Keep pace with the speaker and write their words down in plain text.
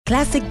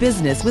Classic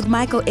Business with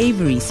Michael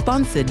Avery,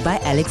 sponsored by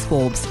Alex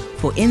Forbes,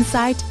 for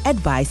insight,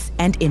 advice,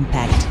 and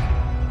impact.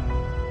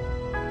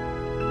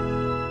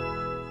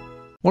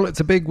 Well, it's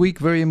a big week,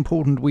 very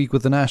important week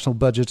with the national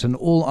budget and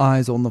all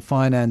eyes on the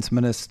finance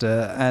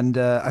minister. And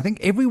I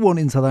think everyone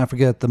in South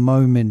Africa at the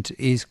moment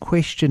is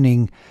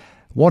questioning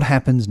what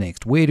happens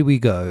next. Where do we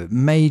go?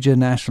 Major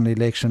national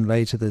election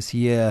later this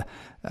year.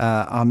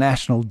 Our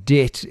national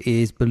debt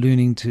is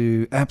ballooning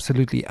to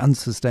absolutely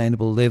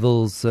unsustainable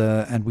levels,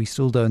 and we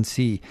still don't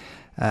see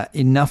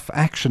enough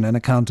action and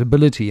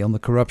accountability on the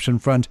corruption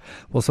front.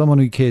 Well, someone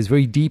who cares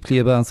very deeply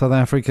about South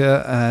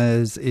Africa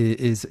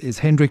is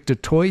Hendrik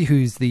Toit,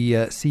 who's the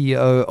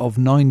CEO of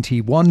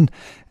 91.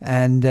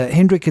 And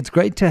Hendrik, it's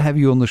great to have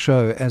you on the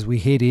show as we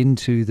head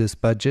into this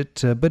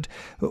budget. But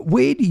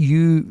where do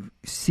you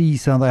see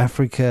South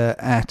Africa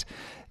at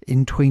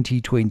in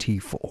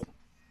 2024?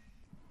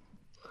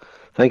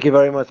 Thank you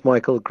very much,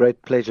 Michael. Great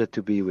pleasure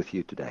to be with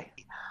you today.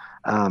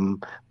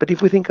 But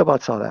if we think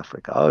about South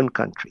Africa, our own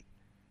country,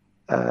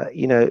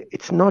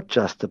 it's not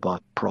just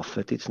about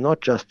profit. It's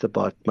not just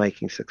about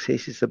making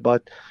success. It's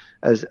about,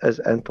 as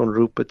Anton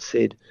Rupert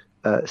said,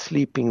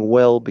 sleeping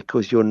well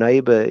because your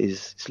neighbor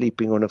is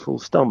sleeping on a full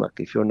stomach.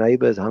 If your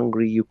neighbor is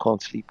hungry, you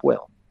can't sleep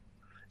well.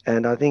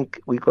 And I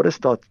think we've got to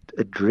start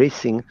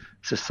addressing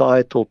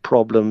societal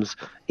problems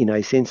in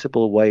a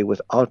sensible way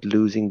without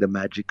losing the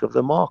magic of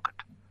the market.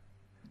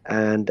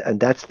 And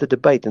that's the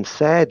debate. And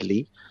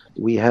sadly,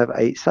 we have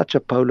such a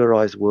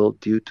polarized world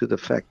due to the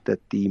fact that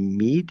the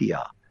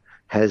media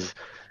has,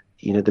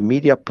 the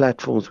media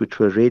platforms which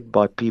were read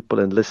by people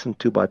and listened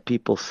to by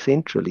people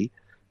centrally,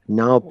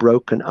 now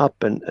broken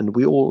up, and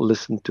we all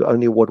listen to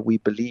only what we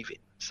believe in.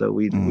 So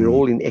we're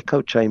all in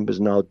echo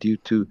chambers now due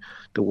to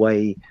the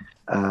way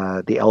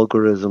the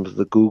algorithms,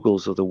 the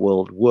Googles of the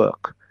world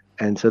work.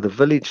 And so the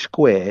village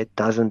square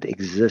doesn't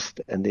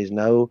exist, and there's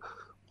no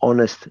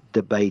honest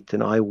debate.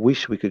 And I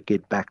wish we could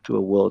get back to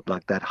a world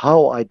like that.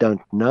 How, I don't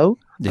know,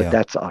 but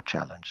that's our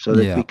challenge, so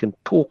that we can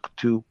talk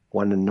to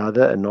one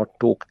another and not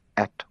talk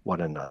at one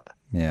another.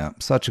 Yeah,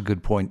 such a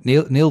good point.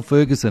 Neil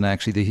Ferguson,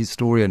 actually, the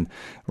historian,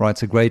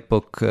 writes a great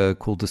book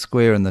called The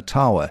Square and the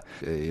Tower.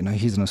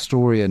 He's an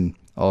historian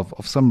of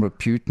some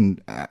repute, and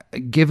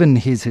given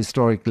his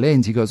historic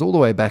lens, he goes all the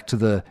way back to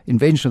the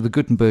invention of the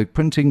Gutenberg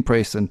printing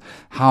press and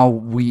how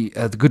we,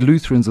 the good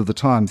Lutherans of the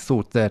time,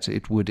 thought that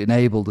it would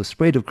enable the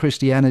spread of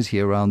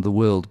Christianity around the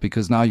world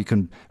because now you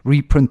can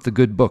reprint the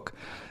good book.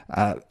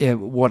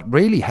 What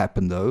really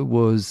happened, though,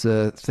 was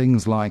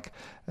things like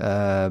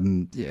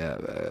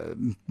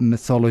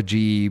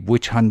mythology,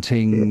 witch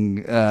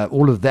hunting,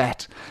 all of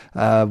that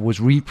was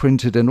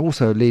reprinted and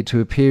also led to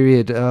a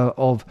period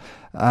of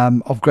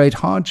great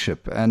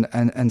hardship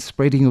and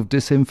spreading of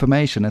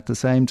disinformation at the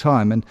same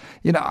time. And,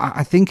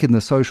 I think in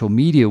the social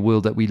media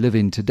world that we live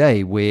in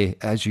today, where,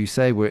 as you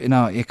say, we're in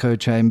our echo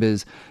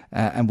chambers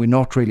and we're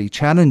not really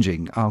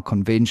challenging our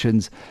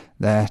conventions,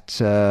 that,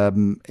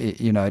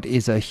 it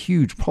is a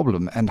huge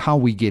problem. And how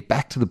we get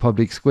back to the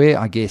public square,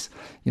 I guess,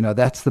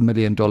 that's the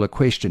million-dollar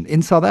question.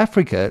 In South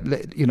Africa,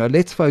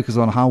 let's focus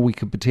on how we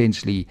could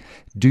potentially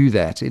do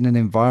that in an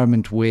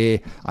environment where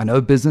I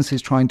know business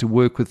is trying to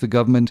work with the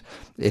government.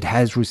 It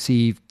has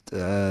received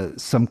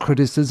some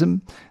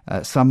criticism.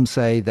 Some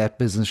say that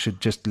business should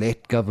just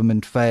let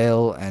government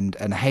fail and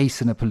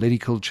hasten a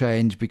political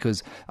change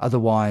because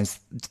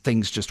otherwise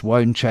things just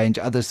won't change.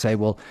 Others say,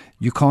 well,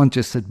 you can't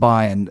just sit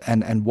by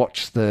and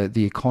watch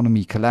the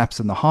economy collapse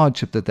and the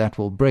hardship that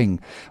will bring.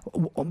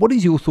 What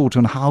is your thought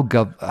on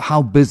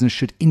how business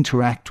should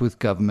interact with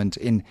government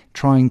in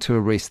trying to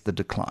arrest the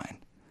decline?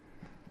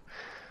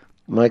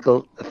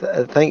 Michael,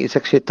 thank you. It's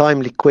actually a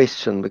timely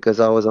question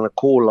because I was on a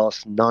call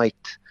last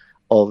night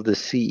of the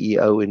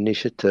CEO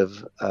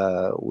initiative,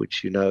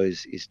 which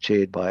is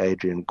chaired by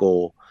Adrian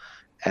Gore,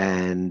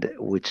 and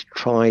which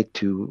tried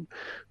to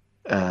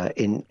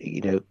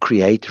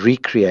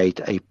recreate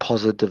a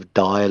positive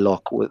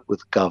dialogue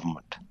with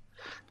government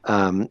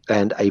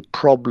and a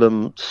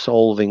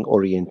problem-solving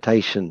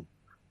orientation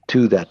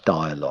to that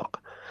dialogue.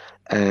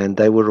 And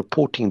they were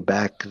reporting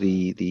back,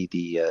 the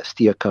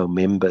SteerCo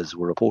members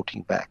were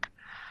reporting back.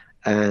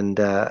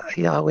 And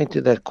I went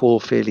to that call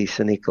fairly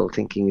cynical,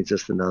 thinking it's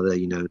just another,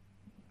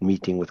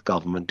 meeting with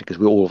government, because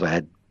we all have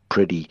had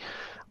pretty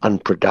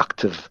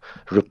unproductive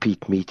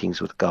repeat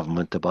meetings with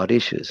government about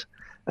issues.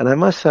 And I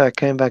must say, I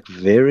came back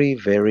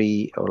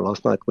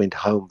last night went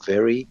home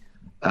very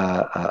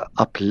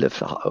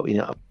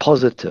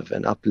positive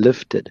and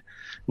uplifted,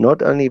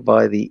 not only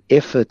by the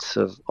efforts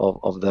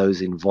of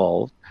those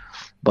involved,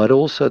 but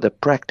also the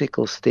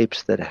practical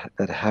steps that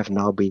have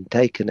now been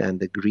taken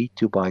and agreed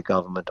to by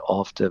government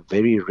after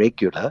very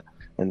regular.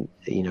 And,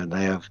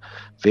 they have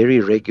very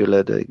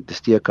regular, the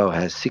SteerCo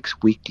has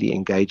 6 weekly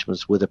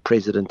engagements with the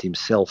president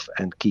himself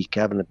and key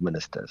cabinet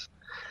ministers.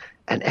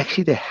 And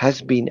actually there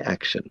has been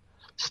action,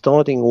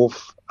 starting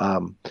off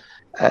and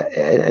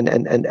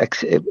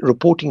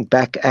reporting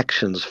back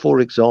actions. For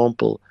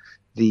example,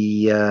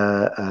 the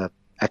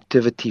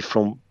activity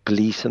from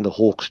police and the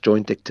Hawks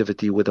joint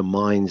activity with the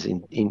mines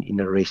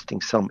in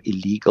arresting some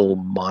illegal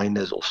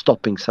miners or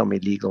stopping some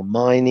illegal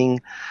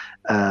mining,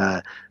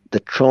 the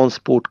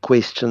transport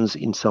questions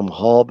in some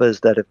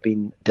harbors that have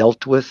been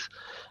dealt with.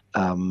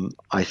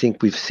 I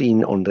think we've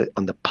seen on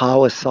the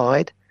power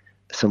side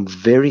some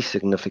very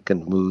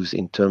significant moves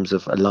in terms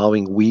of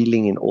allowing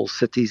wheeling in all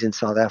cities in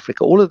South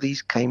Africa. All of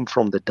these came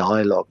from the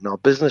dialogue. Now,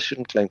 business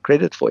shouldn't claim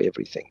credit for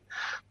everything,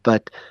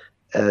 but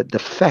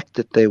the fact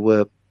that they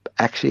were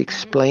actually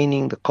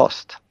explaining the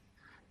cost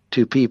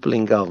to people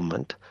in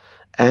government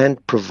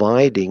and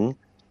providing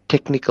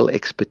technical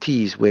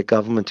expertise where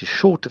government is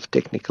short of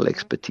technical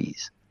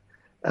expertise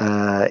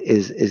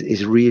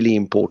is really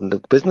important. The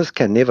business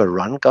can never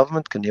run,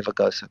 government can never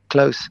go so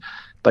close,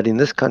 but in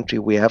this country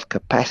we have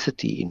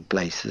capacity in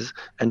places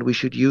and we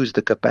should use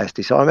the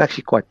capacity. So I'm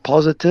actually quite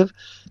positive,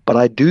 but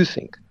I do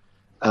think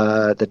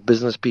that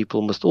business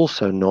people must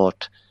also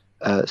not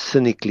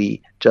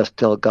cynically just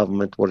tell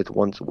government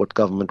what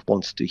government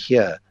wants to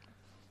hear.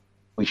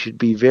 We should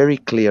be very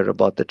clear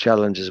about the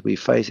challenges we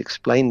face,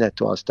 explain that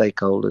to our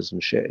stakeholders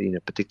and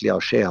particularly our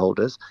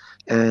shareholders,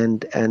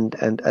 and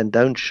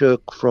don't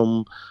shirk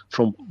from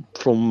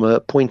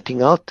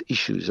pointing out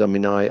issues. I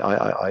mean,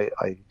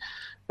 I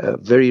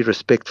very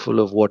respectful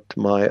of what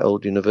my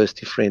old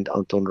university friend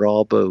Anton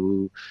Rabe,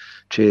 who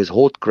chairs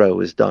Hortgrow,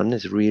 has done.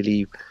 Has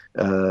really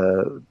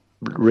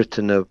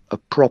written a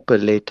proper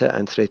letter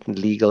and threatened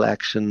legal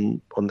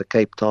action on the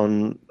Cape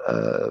Town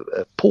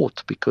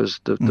port because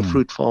the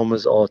fruit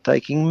farmers are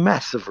taking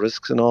massive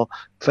risks and are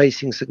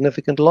facing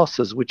significant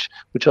losses, which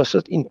are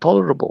just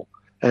intolerable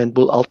and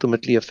will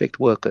ultimately affect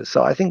workers.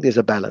 So I think there's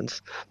a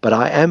balance, but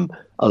I am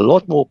a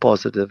lot more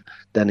positive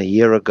than a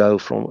year ago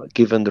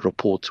given the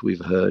reports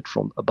we've heard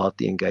about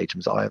the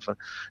engagements. I have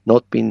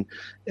not been,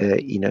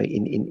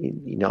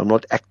 I'm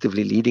not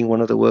actively leading one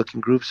of the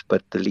working groups,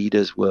 but the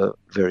leaders were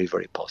very,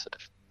 very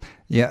positive.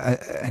 Yeah,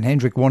 and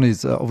Hendrik, one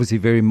is obviously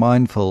very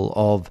mindful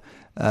of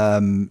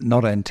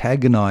not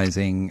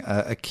antagonizing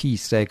a key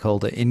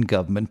stakeholder in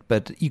government,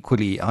 but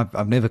equally,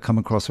 I've never come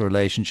across a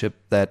relationship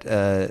that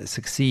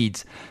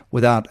succeeds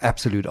without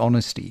absolute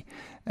honesty.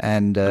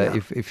 And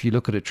if you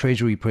look at a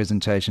Treasury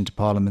presentation to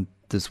Parliament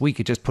this week,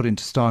 it just put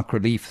into stark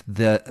relief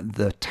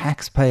the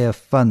taxpayer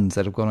funds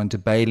that have gone into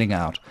bailing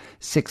out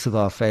 6 of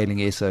our failing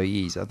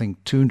SOEs. I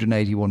think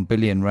 281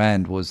 billion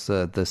rand was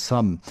the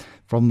sum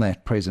from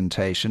that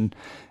presentation.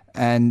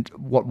 And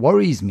what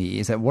worries me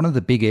is that one of the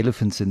big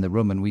elephants in the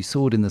room, and we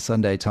saw it in the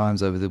Sunday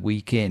Times over the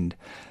weekend,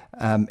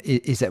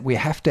 is that we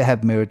have to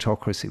have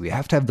meritocracy. We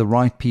have to have the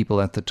right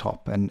people at the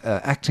top. And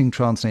acting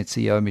Transnet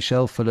CEO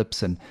Michelle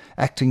Phillips and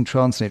acting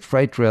Transnet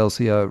Freight Rail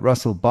CEO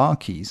Russell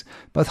Barkis,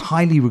 both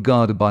highly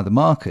regarded by the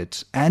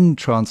market, and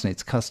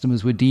Transnet's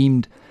customers were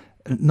deemed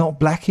not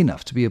black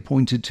enough to be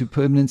appointed to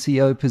permanent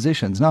CEO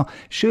positions. Now,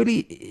 surely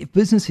if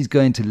business is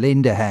going to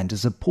lend a hand to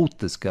support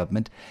this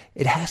government,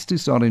 it has to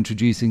start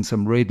introducing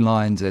some red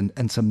lines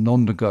and some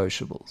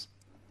non-negotiables.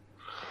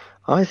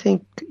 I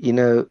think,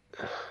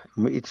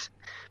 it's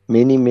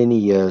many, many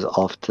years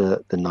after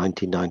the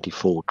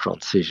 1994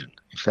 transition.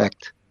 In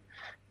fact,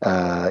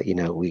 we're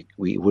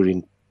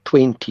in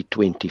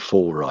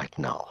 2024 right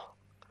now.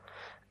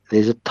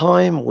 There's a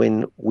time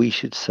when we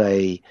should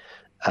say,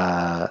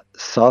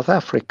 South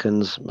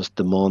Africans must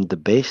demand the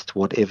best,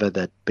 whatever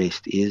that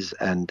best is,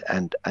 and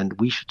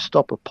we should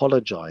stop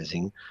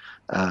apologizing.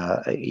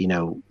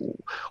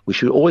 We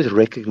should always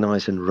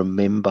recognize and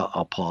remember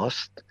our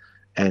past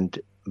and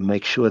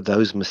make sure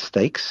those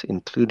mistakes,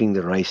 including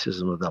the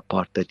racism of the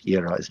apartheid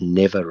era, is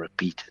never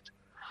repeated.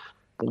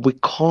 We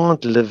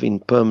can't live in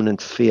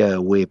permanent fear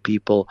where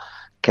the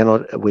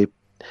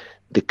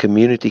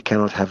community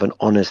cannot have an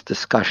honest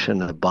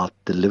discussion about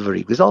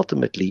delivery, because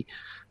ultimately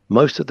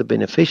most of the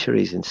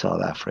beneficiaries in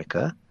South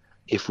Africa,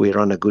 if we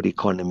run a good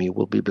economy,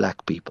 will be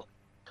black people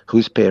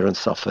whose parents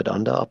suffered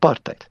under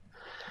apartheid.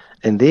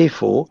 And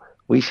therefore,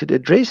 we should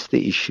address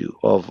the issue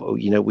of,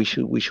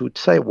 we should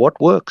say what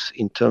works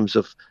in terms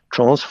of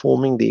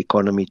transforming the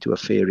economy to a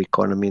fair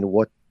economy, and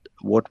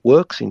what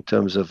works in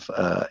terms of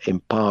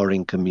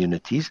empowering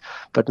communities,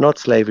 but not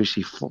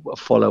slavishly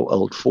follow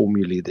old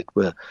formulae that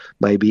were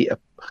maybe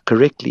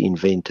correctly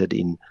invented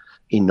in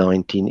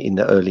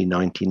the early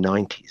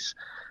 1990s.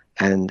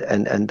 And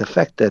the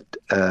fact that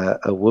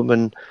a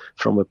woman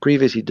from a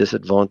previously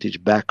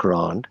disadvantaged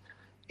background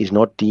is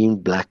not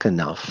deemed black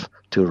enough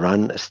to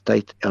run a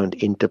state-owned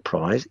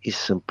enterprise is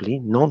simply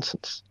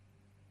nonsense,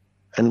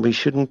 and we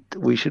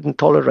shouldn't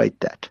tolerate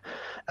that.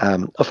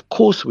 Of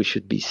course, we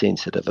should be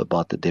sensitive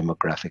about the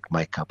demographic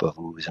makeup of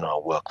who is in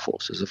our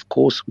workforces. Of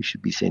course, we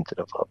should be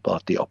sensitive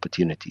about the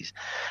opportunities.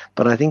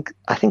 But I think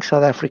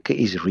South Africa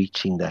is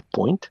reaching that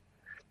point.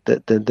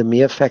 The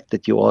mere fact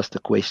that you asked the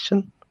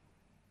question,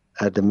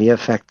 the mere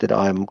fact that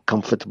I'm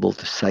comfortable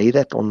to say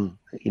that on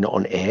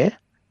air,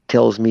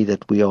 tells me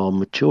that we are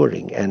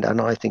maturing, and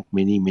I think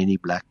many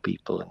black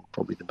people, and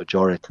probably the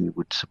majority,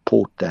 would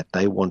support that.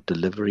 They want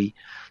delivery.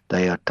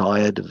 They are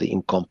tired of the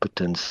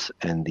incompetence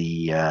and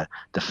the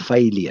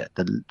failure,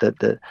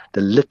 the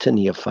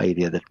litany of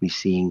failure that we're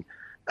seeing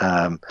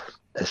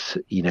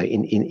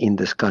in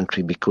this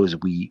country, because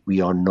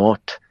we are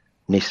not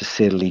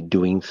necessarily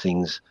doing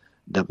things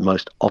the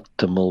most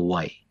optimal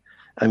way.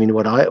 I mean,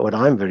 what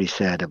I'm very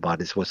sad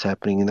about is what's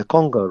happening in the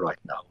Congo right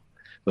now,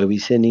 where we're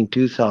sending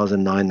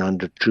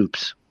 2,900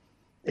 troops,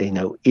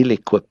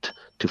 ill-equipped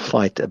to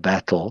fight a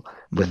battle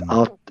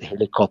without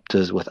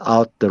helicopters,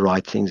 without the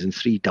right things, and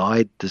 3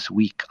 died this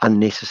week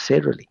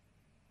unnecessarily.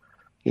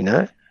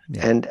 Yeah.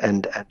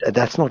 And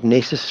that's not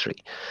necessary,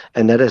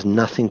 and that has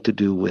nothing to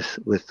do with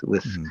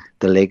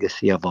the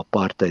legacy of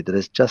apartheid. That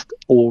is just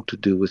all to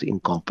do with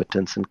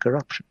incompetence and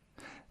corruption.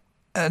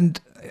 And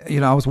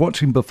I was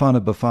watching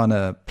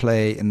Bafana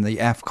play in the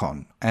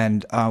AFCON,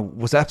 and I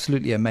was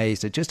absolutely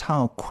amazed at just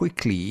how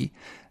quickly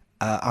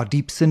our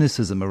deep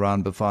cynicism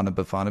around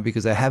Bafana,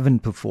 because they haven't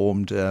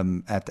performed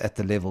at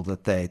the level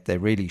that they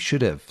really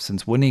should have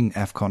since winning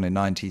AFCON in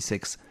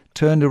 '96.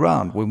 Turned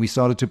around when we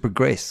started to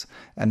progress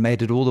and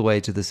made it all the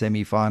way to the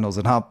semi-finals,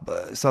 and how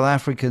South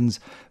Africans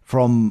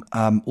from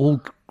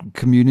all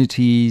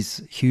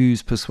communities,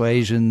 hues,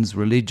 persuasions,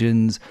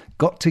 religions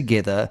got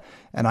together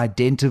and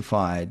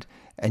identified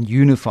and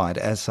unified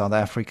as South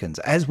Africans,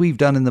 as we've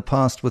done in the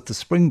past with the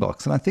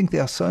Springboks. And I think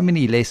there are so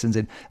many lessons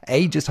in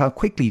just how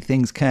quickly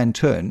things can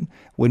turn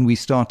when we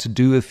start to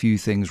do a few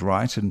things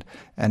right, and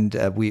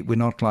we're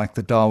not like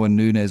the Darwin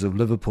Núñez of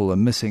Liverpool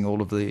and missing all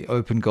of the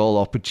open goal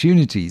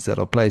opportunities that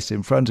are placed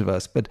in front of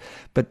us.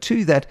 But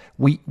to that,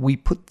 we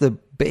put the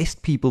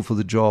best people for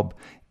the job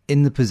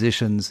in the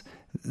positions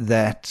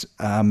that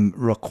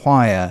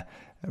require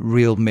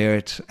real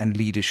merit and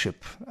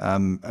leadership,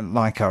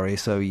 like our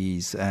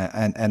SOEs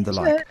and the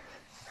like.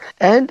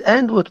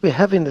 And what we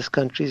have in this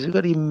country is we've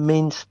got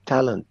immense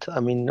talent. I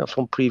mean,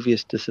 from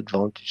previous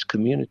disadvantaged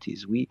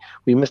communities, we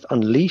must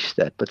unleash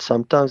that. But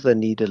sometimes they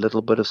need a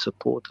little bit of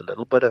support, a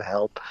little bit of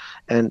help.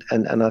 And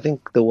I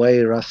think the way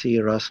Rassie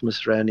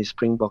Erasmus ran his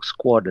Springbok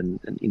squad, and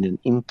in an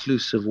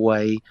inclusive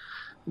way,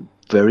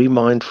 very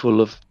mindful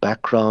of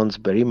backgrounds,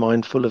 very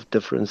mindful of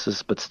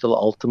differences, but still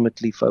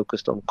ultimately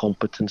focused on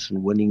competence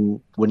and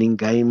winning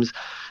games,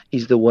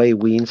 is the way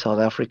we in South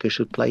Africa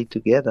should play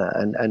together.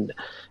 And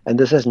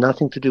this has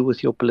nothing to do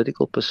with your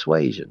political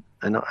persuasion.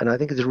 And I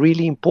think it's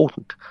really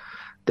important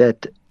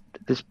that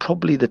there's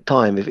probably the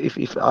time,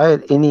 if I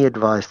had any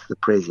advice to the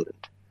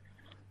president,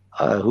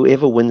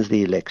 whoever wins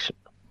the election,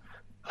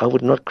 I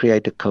would not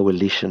create a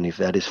coalition if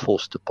that is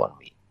forced upon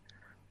me.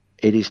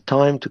 It is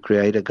time to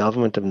create a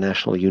government of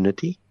national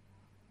unity,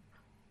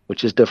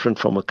 which is different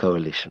from a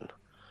coalition,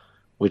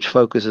 which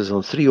focuses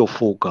on 3 or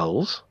 4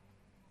 goals,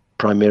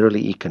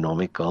 primarily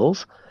economic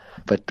goals,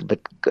 but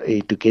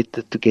to get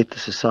the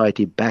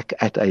society back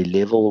at a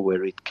level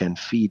where it can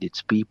feed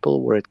its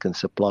people, where it can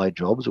supply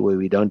jobs, where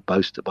we don't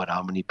boast about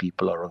how many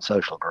people are on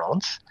social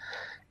grants,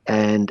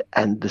 and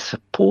the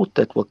support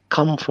that will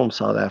come from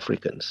South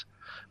Africans,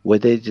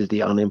 whether it is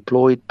the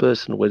unemployed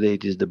person, whether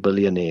it is the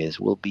billionaires,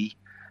 will be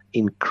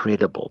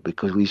incredible,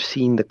 because we've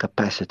seen the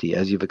capacity,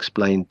 as you've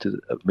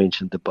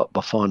mentioned the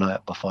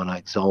Bafana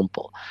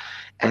example,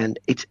 and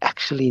it's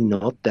actually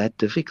not that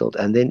difficult.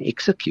 And then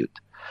execute.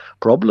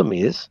 Problem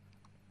is,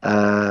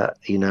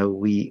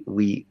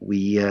 we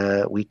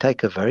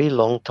take a very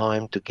long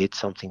time to get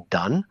something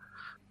done.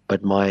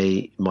 But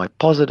my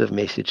positive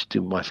message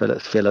to my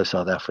fellow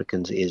South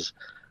Africans is,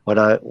 what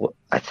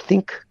I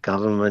think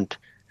government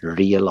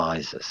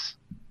realizes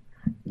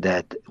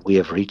that we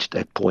have reached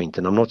a point,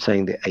 and I'm not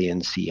saying the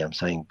ANC, I'm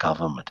saying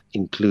government,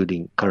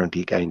 including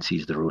currently ANC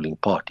is the ruling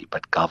party,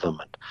 but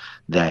government,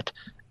 that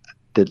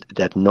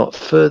not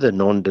further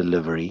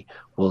non-delivery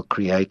will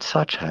create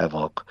such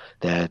havoc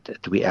that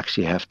we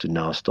actually have to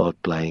now start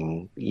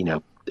playing,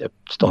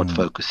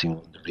 focusing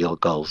on the real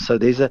goals. So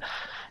there's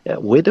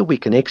whether we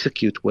can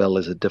execute well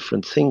is a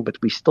different thing, but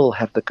we still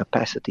have the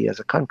capacity as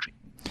a country.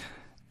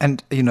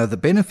 And, the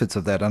benefits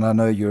of that, and I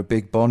know you're a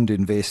big bond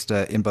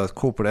investor in both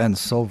corporate and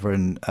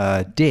sovereign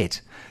debt,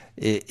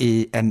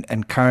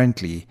 and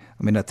currently,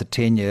 I mean, at the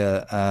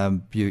 10-year,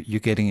 you're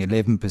getting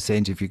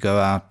 11%. If you go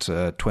out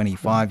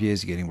 25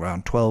 years, you're getting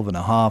around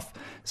 12.5%.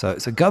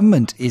 So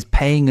government is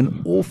paying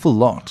an awful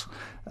lot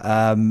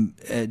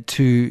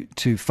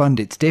to fund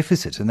its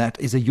deficit, and that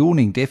is a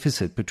yawning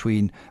deficit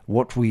between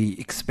what we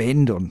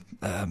expend on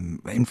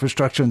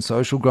infrastructure and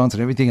social grants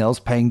and everything else,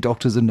 paying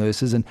doctors and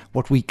nurses, and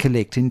what we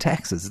collect in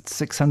taxes. It's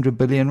 600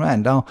 billion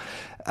rand. Now,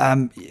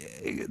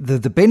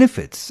 the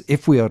benefits,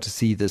 if we are to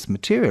see this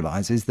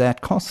materialize, is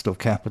that cost of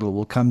capital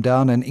will come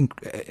down, and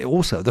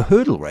also the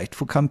hurdle rate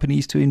for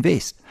companies to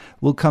invest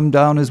will come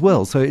down as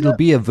well. So it'll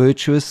be a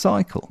virtuous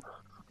cycle.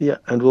 Yeah,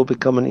 and will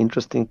become an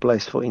interesting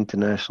place for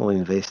international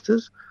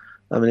investors.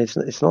 I mean,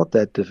 it's not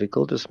that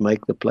difficult. Just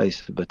make the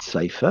place a bit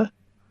safer.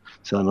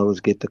 So in other words,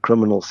 get the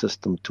criminal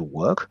system to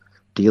work,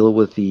 deal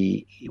with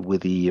the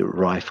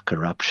rife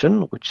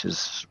corruption, which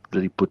is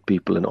really put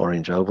people in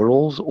orange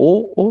overalls,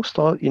 or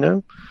start,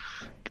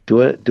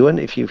 do an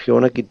if you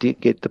want to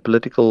get the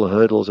political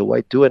hurdles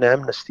away, do an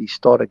amnesty,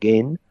 start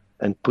again,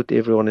 and put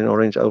everyone in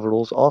orange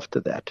overalls after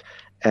that.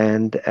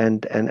 And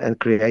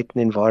create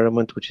an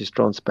environment which is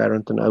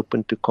transparent and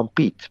open to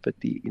compete. But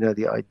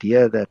the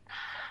idea that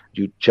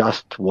you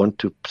just want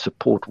to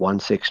support one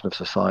section of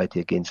society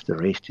against the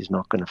rest is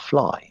not going to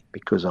fly,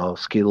 because our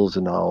skills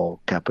and our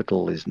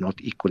capital is not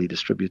equally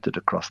distributed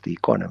across the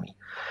economy.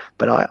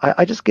 But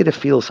I just get a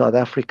feel South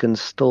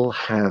Africans still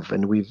have,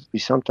 and we're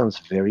sometimes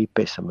very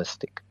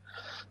pessimistic.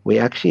 We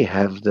actually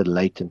have the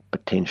latent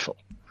potential.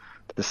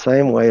 The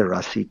same way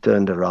Rassie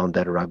turned around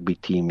that rugby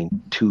team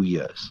in 2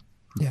 years.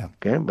 Yeah.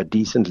 Okay, but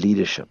decent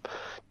leadership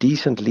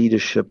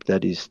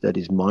that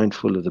is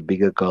mindful of the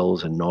bigger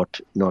goals and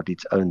not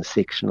its own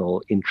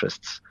sectional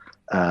interests.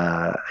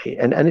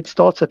 And it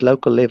starts at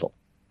local level.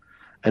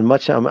 And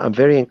I'm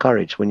very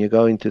encouraged when you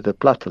go into the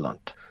platteland,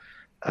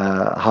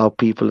 how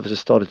people have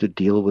just started to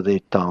deal with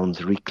their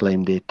towns,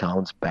 reclaim their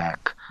towns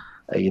back.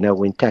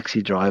 When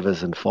taxi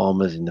drivers and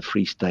farmers in the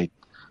Free State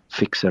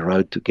fix a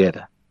road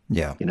together.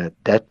 Yeah.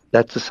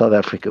 That's the South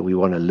Africa we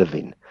want to live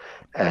in.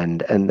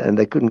 And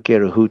they couldn't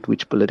care a hoot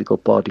which political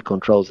party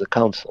controls the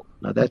council.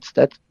 Now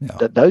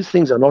those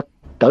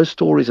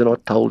stories are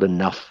not told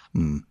enough.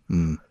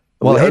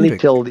 Well, we Hendrik, only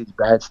tell these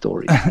bad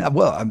stories.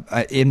 Well,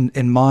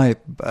 in my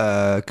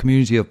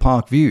community of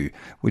Parkview,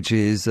 which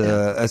is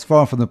as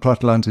far from the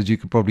platteland as you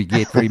could probably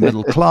get, very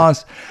middle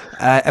class,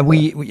 and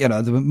we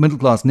the middle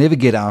class never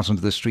get out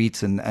into the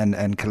streets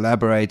and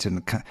collaborate,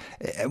 and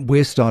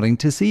we're starting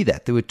to see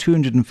that. There were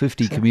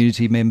 250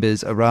 community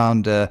members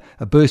around a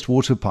burst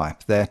water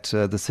pipe that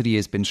the city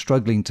has been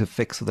struggling to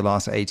fix for the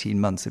last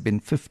 18 months. There have been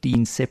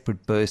 15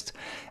 separate bursts,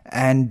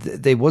 and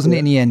there wasn't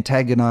any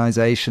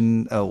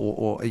antagonization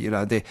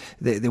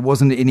there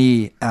wasn't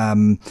any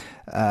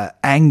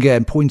anger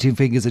and pointing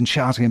fingers and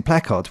shouting and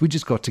placards. We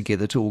just got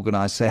together to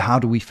organize, say, how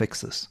do we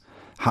fix this?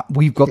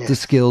 We've got the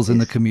skills in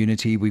the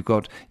community. We've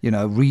got,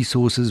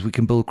 resources. We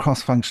can build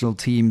cross-functional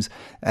teams.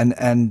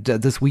 And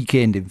this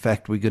weekend, in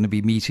fact, we're going to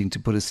be meeting to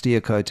put a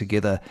steer code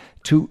together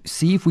to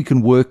see if we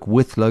can work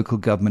with local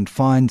government,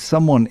 find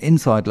someone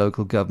inside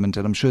local government.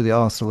 And I'm sure there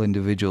are still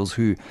individuals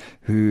who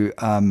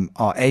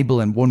are able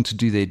and want to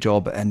do their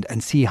job,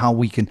 and see how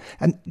we can.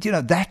 And,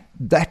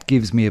 that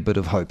gives me a bit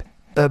of hope.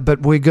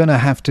 But we're going to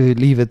have to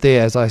leave it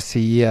there, as I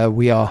see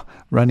we are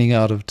running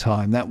out of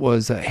time. That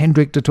was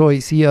Hendrik du Toit,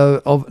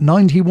 CEO of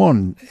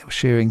 91,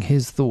 sharing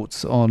his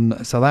thoughts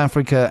on South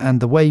Africa and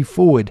the way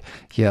forward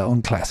here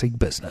on Classic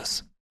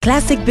Business.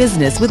 Classic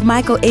Business with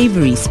Michael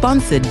Avery,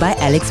 sponsored by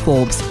Alex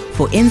Forbes,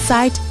 for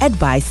insight,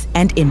 advice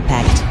and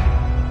impact.